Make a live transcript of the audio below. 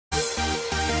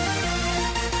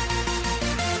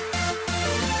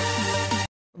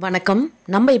வணக்கம்.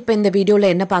 நம்ம இப்போ இந்த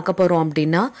வீடியோவில் என்ன பார்க்க போகிறோம்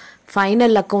அப்படின்னா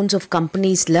ஃபைனல் அக்கௌண்ட்ஸ் ஆஃப்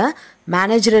கம்பெனிஸில்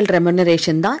மேனேஜரல்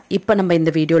ரெமுனரேஷன் தான் இப்போ நம்ம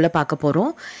இந்த வீடியோவில் பார்க்க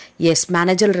போகிறோம். எஸ்,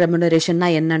 மேனேஜரல் ரெமுனரேஷன்னா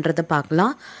என்னன்றதை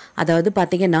பார்க்கலாம். அதாவது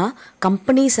பார்த்திங்கன்னா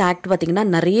கம்பெனிஸ் ஆக்ட் பார்த்திங்கன்னா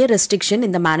நிறைய ரெஸ்ட்ரிக்ஷன்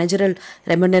இந்த மேனேஜரல்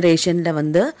ரெமுனரேஷனில்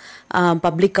வந்து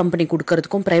பப்ளிக் கம்பெனி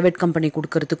கொடுக்கறதுக்கும் ப்ரைவேட் கம்பெனி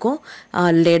கொடுக்கறதுக்கும்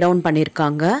லே டவுன்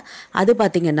பண்ணியிருக்காங்க. அது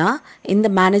பார்த்திங்கன்னா இந்த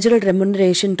மேனேஜரல்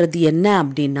ரெமுனரேஷன்றது என்ன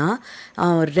அப்படின்னா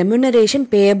ரெமுனரேஷன்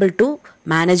பேயபிள் டு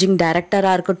மேனேஜிங்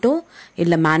டைரக்டராக இருக்கட்டும்,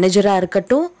 இல்லை மேனேஜராக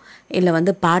இருக்கட்டும், இல்லை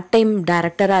வந்து பார்ட் டைம்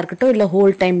டைரக்டராக இருக்கட்டும், இல்லை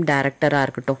ஹோல் டைம் டைரக்டராக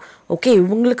இருக்கட்டும். ஓகே,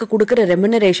 இவங்களுக்கு கொடுக்குற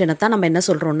ரெமுனரேஷனை தான் நம்ம என்ன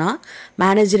சொல்கிறோன்னா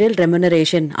மேனேஜரியல்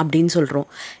ரெமுனரேஷன் அப்படின்னு சொல்கிறோம்.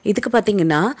 இதுக்கு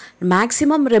பார்த்திங்கன்னா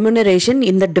மேக்ஸிமம் ரெமுனரேஷன்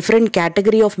இந்த different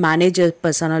category of manager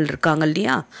personal இருக்காங்க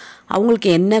இல்லையா,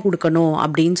 அவங்களுக்கு என்ன கொடுக்கணும்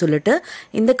அப்படின்னு சொல்லிட்டு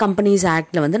இந்த கம்பெனிஸ்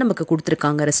ஆக்டில் வந்து நமக்கு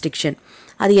கொடுத்துருக்காங்க ரெஸ்ட்ரிக்ஷன்.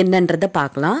 அது என்னன்றதை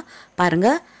பார்க்கலாம்.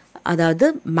 பாருங்கள், அதாவது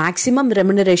maximum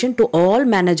remuneration to all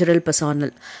managerial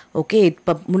personal. Okay,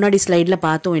 இப்போ முன்னாடி ஸ்லைடில்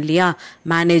பார்த்தோம் இல்லையா,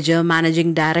 மேனேஜர்,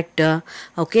 மேனேஜிங் டைரக்டர்,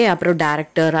 ஓகே, அப்புறம்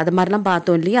டைரக்டர், அது மாதிரிலாம்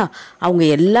பார்த்தோம் இல்லையா. அவங்க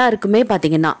எல்லாருக்குமே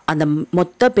பார்த்திங்கன்னா அந்த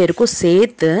மொத்த பேருக்கும்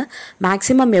சேர்த்து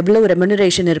மேக்ஸிமம் எவ்வளோ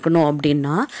ரெமுனரேஷன் இருக்கணும்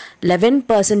அப்படின்னா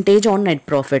 11% ஆன் நெட்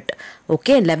ப்ராஃபிட்.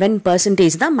 ஓகே,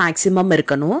 11% தான் மேக்ஸிமம்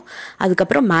இருக்கணும்.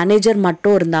 அதுக்கப்புறம் மேனேஜர்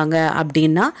மட்டும் இருந்தாங்க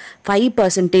அப்படின்னா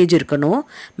 5% இருக்கணும்.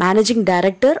 Managing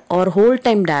director R whole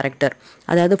time director,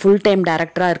 அதாவது ஃபுல் டைம்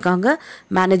டைரக்டராக இருக்காங்க,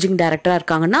 மேனேஜிங் டைரக்டராக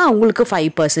இருக்காங்கன்னா அவங்களுக்கு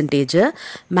 5%.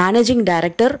 Managing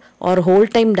director R whole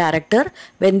time director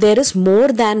when there is more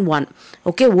than one.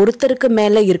 Okay, ஒருத்தருக்கு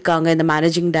மேலே இருக்காங்க இந்த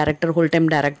மேனேஜிங் டைரக்டர், ஹோல் டைம்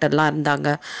டைரக்டர்லாம் இருந்தாங்க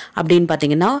அப்படின்னு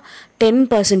பார்த்தீங்கன்னா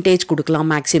 10% கொடுக்கலாம்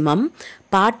maximum.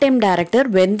 Part time director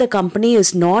when the company is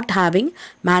not having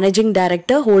managing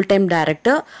director, whole time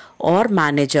director R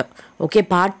manager. Okay,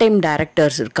 part time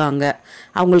directors இருக்காங்க,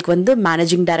 அவங்களுக்கு வந்து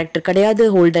மேனேஜிங் டைரக்டர் கிடையாது,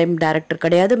 ஹோல் டைம் டைரக்டர்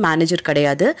கிடையாது, மேனேஜர்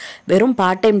கிடையாது, வெறும்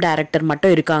பார்ட் டைம் டைரக்டர்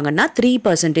மட்டும் இருக்காங்கன்னா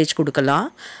 3% கொடுக்கலாம்.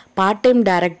 Part time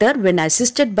director when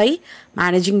assisted by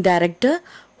managing director,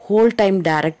 whole time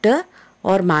director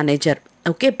R manager.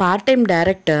 Okay, part time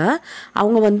director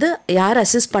அவங்க வந்து யார்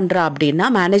அசிஸ்ட் பண்ணுறா அப்படின்னா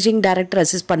மேனேஜிங் டைரக்டர்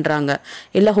அசிஸ்ட் பண்ணுறாங்க,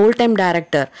 இல்லை ஹோல் டைம்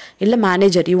டைரக்டர், இல்லை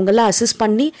மேனேஜர், இவங்கெல்லாம் அசிஸ்ட்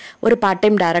பண்ணி ஒரு பார்ட்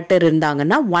டைம் டைரக்டர்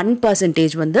இருந்தாங்கன்னா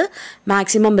 1% வந்து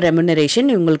மேக்ஸிமம் ரெமுனரேஷன்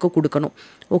இவங்களுக்கு கொடுக்கணும்.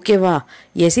 ஓகேவா?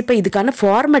 எஸ், இப்போ இதுக்கான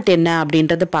ஃபார்மட் என்ன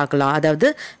அப்படின்றத பார்க்கலாம். அதாவது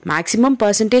மேக்ஸிமம்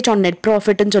பர்சன்டேஜ் ஆன் நெட்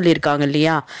ப்ராஃபிட்னு சொல்லியிருக்காங்க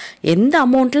இல்லையா, எந்த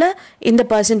அமௌண்ட்டில் இந்த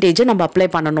பர்சன்டேஜை நம்ம அப்ளை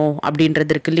பண்ணணும்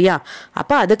அப்படின்றது இருக்கு இல்லையா,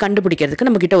 அப்போ அதை கண்டுபிடிக்கிறதுக்கு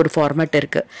நம்மக்கிட்ட ஒரு ஃபார்மட்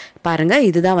இருக்குது. பாருங்கள்,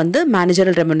 இதுதான் வந்து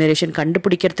மேனேஜரல் ரெமுனரேஷன்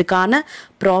கண்டுபிடிக்கிறதுக்கான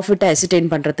ப்ராஃபிட்டை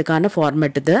அசிஸ்டெயின் பண்ணுறதுக்கான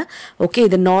ஃபார்மட் இது. ஓகே,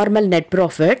 இது நார்மல் நெட்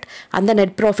ப்ராஃபிட், அந்த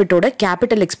நெட் ப்ராஃபிட்டோட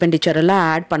கேபிட்டல் எக்ஸ்பெண்டிச்சர் எல்லாம்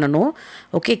ஆட் பண்ணணும்.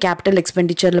 ஓகே, கேபிட்டல்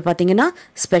எக்ஸ்பெண்டிச்சரில் பார்த்தீங்கன்னா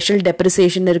ஸ்பெஷல்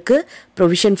டெப்ரிசியேஷன் இருக்குது,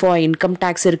 ப்ரொவிஷன் ஃபார் இன்கம்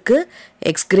டேக்ஸ் இருக்குது,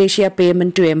 எக்ஸ்கிரேஷியா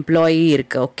பேமெண்ட் டு எம்ப்ளாயி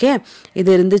இருக்குது. ஓகே, இது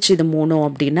இருந்துச்சு, இது மூணும்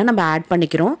அப்படின்னா நம்ம ஆட்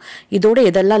பண்ணிக்கிறோம். இதோட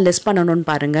எதெல்லாம் லெஸ் பண்ணணும்னு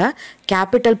பாருங்கள்.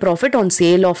 Capital profit on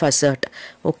sale of asset.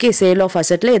 Okay, sale of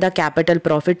அசட்டில் எதாவது capital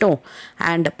ப்ராஃபிட்டும்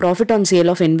and profit on sale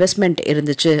of investment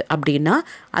இருந்துச்சு அப்படின்னா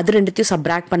அது ரெண்டுத்தையும்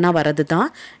சப்ராக்ட் பண்ணால் வரது தான்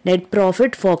net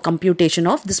profit for computation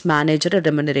of this manager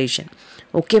remuneration.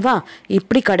 ஓகேவா?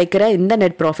 இப்படி கிடைக்கிற இந்த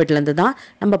நெட் ப்ராஃபிட்லேருந்து தான்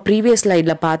நம்ம ப்ரீவியஸ்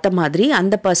ஸ்லைடில் பார்த்த மாதிரி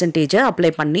அந்த பர்சன்டேஜை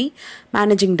அப்ளை பண்ணி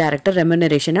மேனேஜிங் டைரக்டர்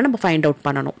ரெமுனரேஷனை நம்ம ஃபைண்ட் அவுட்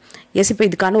பண்ணணும். எஸ், இப்போ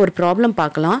இதுக்கான ஒரு ப்ராப்ளம்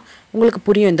பார்க்கலாம், உங்களுக்கு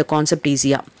புரியும் இந்த கான்செப்ட்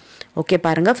ஈஸியாக. ஓகே,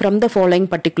 பாருங்கள், from the following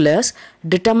particulars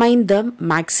determine the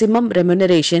maximum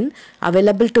remuneration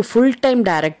available to full time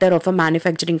director of a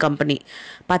manufacturing company.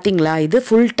 பார்த்தீங்களா, இது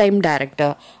ஃபுல் டைம்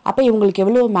டைரக்டர். அப்போ இவங்களுக்கு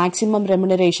எவ்வளோ மேக்ஸிமம்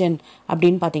ரெமுனரேஷன்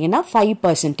அப்படின்னு பார்த்தீங்கன்னா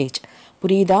 5%.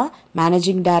 புரியுதா?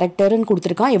 மேனேஜிங் டைரக்டர்னு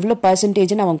கொடுத்துருக்கான், எவ்வளோ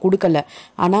பர்சன்டேஜ்னு அவன் கொடுக்கல,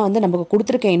 ஆனால் வந்து நமக்கு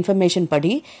கொடுத்துருக்க இன்ஃபர்மேஷன்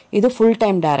படி இது full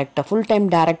time director, full time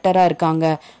டைரக்டராக இருக்காங்க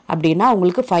அப்படின்னா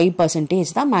அவங்களுக்கு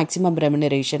 5% தான் maximum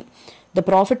remuneration. The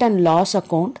profit and loss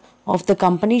account of the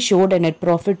company showed a net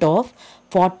profit of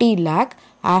 40 lakh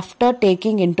after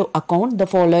taking into account the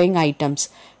following items.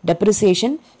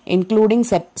 Depreciation including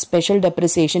special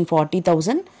depreciation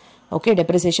 40,000. Okay,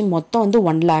 depreciation மொத்தம் வந்து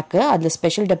 1 lakh, அதில்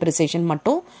special depreciation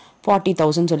மட்டும்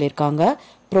 40,000 சொல்லியிருக்காங்க.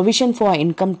 Provision for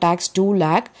income tax 2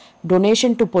 lakh,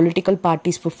 donation to political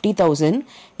parties 50,000,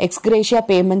 ex gratia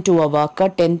payment to a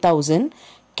worker 10,000,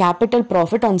 capital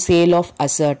profit on sale of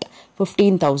asset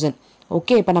 15,000.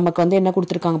 Okay, இப்போ நமக்கு வந்து என்ன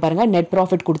கொடுத்துருக்காங்க பாருங்கள், நெட்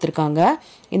ப்ராஃபிட் கொடுத்துருக்காங்க.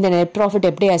 இந்த நெட் ப்ராஃபிட்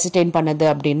எப்படி அசிஸ்டெயின் பண்ணது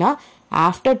அப்படின்னா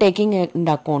ஆஃப்டர் டேக்கிங்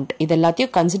இன் அக்கௌண்ட், இது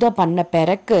எல்லாத்தையும் கன்சிடர் பண்ண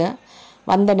பிறகு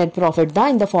வந்த நெட் ப்ராஃபிட்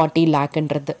தான் இந்த 40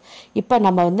 லேக்ன்றது. இப்போ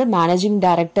நம்ம வந்து மேனேஜிங்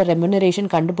டைரக்டர் ரெம்யூனரேஷன்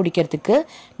கண்டுபிடிக்கிறதுக்கு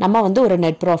நம்ம வந்து ஒரு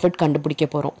நெட் ப்ராஃபிட் கண்டுபிடிக்க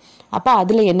போகிறோம். அப்போ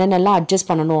அதில் என்னென்னலாம் அட்ஜஸ்ட்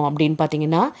பண்ணணும் அப்படின்னு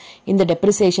பார்த்தீங்கன்னா, இந்த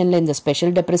டெப்ரிசியேஷனில் இந்த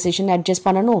ஸ்பெஷல் டெப்ரிசியேஷன் அட்ஜஸ்ட்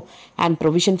பண்ணணும், and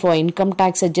provision for income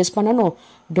tax adjust பண்ணணும்,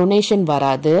 டொனேஷன்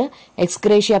வராது,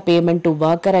 ex gratia payment to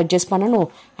worker adjust பண்ணணும்,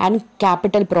 and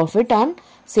capital profit and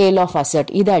sale of asset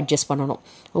இதை அட்ஜஸ்ட் பண்ணணும்.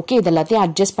 ஓகே, இதெல்லாத்தையும்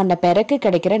அட்ஜஸ்ட் பண்ண பிறகு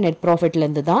கிடைக்கிற நெட்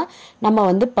ப்ராஃபிட்லேருந்து தான் நம்ம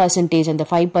வந்து பர்சன்டேஜ், அந்த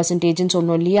 5%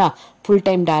 சொன்னோம் இல்லையா, ஃபுல்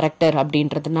டைம் டைரக்டர்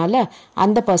அப்படின்றதுனால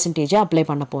அந்த பர்சன்டேஜை அப்ளை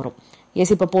பண்ண போகிறோம்.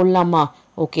 எஸ், இப்போ போடலாமா?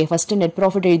 ஓகே, ஃபர்ஸ்ட் நெட்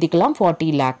ப்ராஃபிட் எழுதிக்கலாம் 40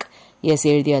 லேக். எஸ்,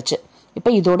 எழுதியாச்சு. இப்போ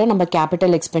இதோட நம்ம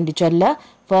கேபிட்டல் எக்ஸ்பெண்டிச்சரில்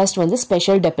ஃபர்ஸ்ட் வந்து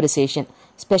ஸ்பெஷல் டெப்ரிசியேஷன்.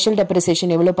 ஸ்பெஷல்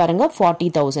டெப்ரிசியேஷன் எவ்வளோ பாருங்க,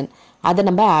 40,000. அதை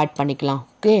நம்ம ஆட் பண்ணிக்கலாம்.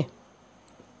 Okay,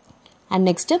 and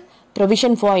next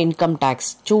provision for income tax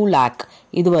 2 lakh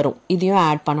இது வரும், இதையும்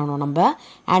ஆட் பண்ணணும் நம்ம.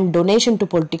 And donation to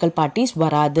political parties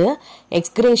வராது,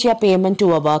 ex gratia payment to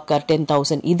a worker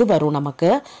 10,000 இது வரும் நமக்கு.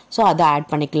 ஸோ அதை ஆட்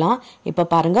பண்ணிக்கலாம். இப்போ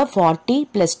பாருங்க 40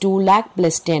 + 2 லேக்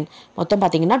 + 10 மொத்தம்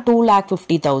பார்த்தீங்கன்னா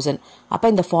 2,50,000. அப்போ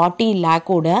இந்த 40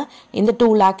 லேக்கோட இந்த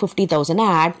 2,50,000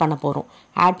 ஆட் பண்ண போகிறோம்.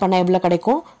 ஆட் பண்ண எவ்வளோ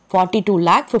கிடைக்கும்?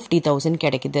 42,50,000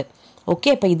 கிடைக்குது. ஓகே,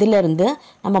 இப்போ இதுல இருந்து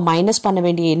நம்ம மைனஸ் பண்ண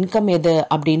வேண்டிய இன்கம் எது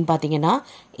அப்படின்னு பார்த்தீங்கன்னா,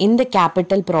 இந்த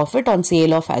capital profit on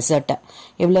sale of asset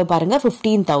எவ்வளோ பாருங்க,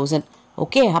 15,000.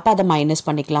 ஓகே, அப்போ அதை மைனஸ்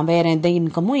பண்ணிக்கலாம், வேற எந்த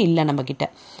இன்கமும் இல்லை நம்ம கிட்ட.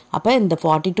 அப்போ இந்த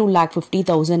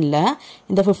 42,50,000ல்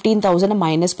இந்த 15,000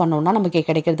 மைனஸ் பண்ணோம்னா நமக்கு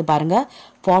கிடைக்கிறது பாருங்க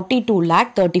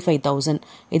 42,35,000.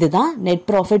 இதுதான் net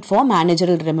profit for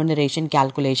managerial remuneration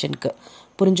கால்குலேஷனுக்கு.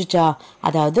 புரிஞ்சுச்சா?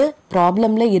 அதாவது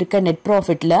ப்ராப்ளம்ல இருக்க நெட்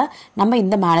ப்ராஃபிட்ல நம்ம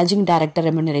இந்த மேனேஜிங் டைரக்டர்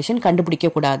ரெம்யூனரேஷன் கண்டுபிடிக்க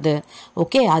கூடாது.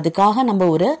 ஓகே, அதுக்காக நம்ம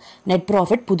ஒரு நெட்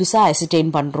ப்ராஃபிட் புதுசா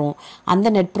அசிஸ்டெயின் பண்றோம். அந்த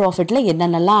நெட் ப்ராஃபிட்ல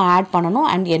என்னென்னலாம் ஆட் பண்ணணும்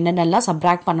அண்ட் என்னென்னலாம்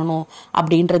சப்ராக்ட் பண்ணணும்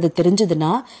அப்படின்றது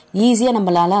தெரிஞ்சதுன்னா ஈஸியா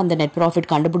நம்மளால அந்த நெட் ப்ராஃபிட்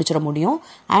கண்டுபிடிச்சிட முடியும்.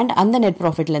 அண்ட் அந்த நெட்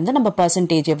ப்ராஃபிட்ல இருந்து நம்ம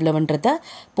பர்சன்டேஜ் எவ்வளவுன்றத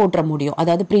போட்டுற முடியும்.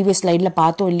 அதாவது ப்ரீவியஸ் ஸ்லைட்ல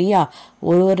பார்த்தோம் இல்லையா,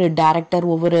 ஒவ்வொரு டைரக்டர்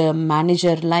ஒவ்வொரு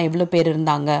மேனேஜர்லாம் எவ்வளவு பேர்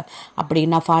இருந்தாங்க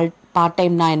அப்படின்னா, பார்ட்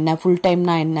டைம்னா என்ன, ஃபுல்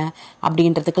டைம்னா என்ன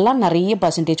அப்படின்றதுக்கெல்லாம் நிறைய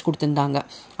பர்சன்டேஜ் கொடுத்துருந்தாங்க.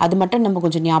 அது மட்டும் நம்ம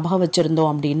கொஞ்சம் ஞாபகம் வச்சுருந்தோம்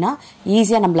அப்படின்னா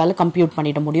ஈஸியாக நம்மளால கம்ப்யூட்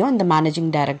பண்ணிட முடியும் இந்த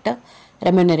மேனேஜிங் டைரக்டர்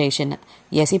ரெம்யூனரேஷன்.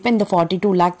 எஸ், இப்போ இந்த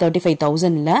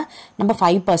 42,35,000ல் நம்ம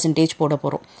 5% போட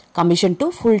போகிறோம், commission to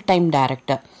full time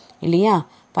director இல்லையா.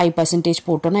 5%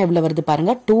 போட்டோன்னா எவ்வளோ வருது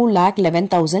பாருங்க,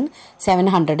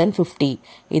 2,11,750.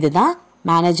 இதுதான்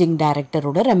managing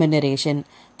டைரக்டரோட remuneration,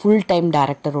 full time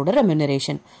டைரக்டரோட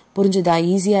remuneration. புரிஞ்சுதா?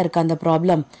 ஈஸியாக இருக்கு அந்த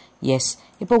ப்ராப்ளம். எஸ்,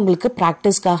 இப்போ உங்களுக்கு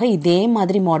ப்ராக்டிஸ்க்காக இதே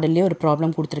மாதிரி மாடல்லே ஒரு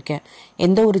ப்ராப்ளம் கொடுத்துருக்கேன்.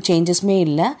 எந்த ஒரு சேஞ்சஸுமே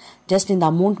இல்லை, ஜஸ்ட் இந்த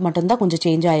அமௌண்ட் மட்டும்தான் கொஞ்சம்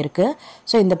சேஞ்ச் ஆயிருக்கு.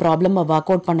 ஸோ இந்த ப்ராப்ளமை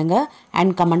ஒர்க் அவுட் பண்ணுங்க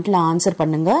அண்ட் கமெண்ட்ல ஆன்சர்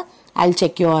பண்ணுங்க. I'll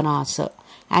check your answer.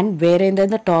 And வேறு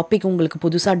எந்தெந்த டாபிக் உங்களுக்கு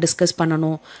புதுசாக டிஸ்கஸ்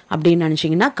பண்ணணும் அப்படின்னு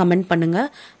நினச்சிங்கன்னா கமெண்ட் பண்ணுங்கள்.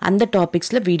 அந்த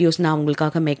டாபிக்ஸில் வீடியோஸ் நான்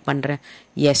உங்களுக்காக மேக் பண்ணுறேன்.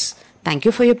 S,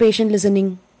 thank you for your patient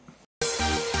listening.